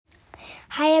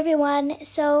Hi, everyone.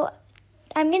 So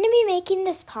I'm going to be making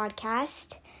this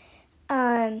podcast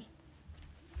about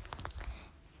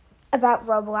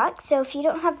Roblox. So if you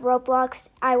don't have Roblox,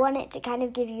 I want it to kind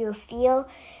of give you a feel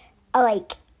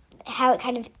like how it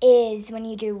kind of is when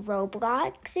you do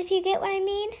Roblox, if you get what I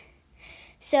mean.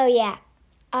 So yeah,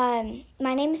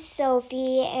 my name is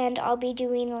Sophie, and I'll be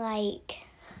doing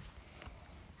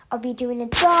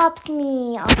Adopt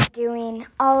Me. I'll be doing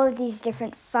all of these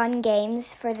different fun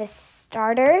games for the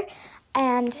starter.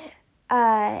 And,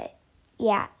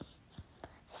 yeah.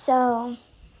 So,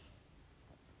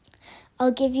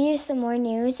 I'll give you some more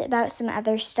news about some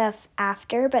other stuff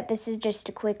after, but this is just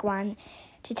a quick one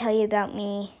to tell you about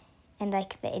me and,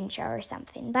 the intro or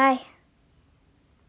something. Bye.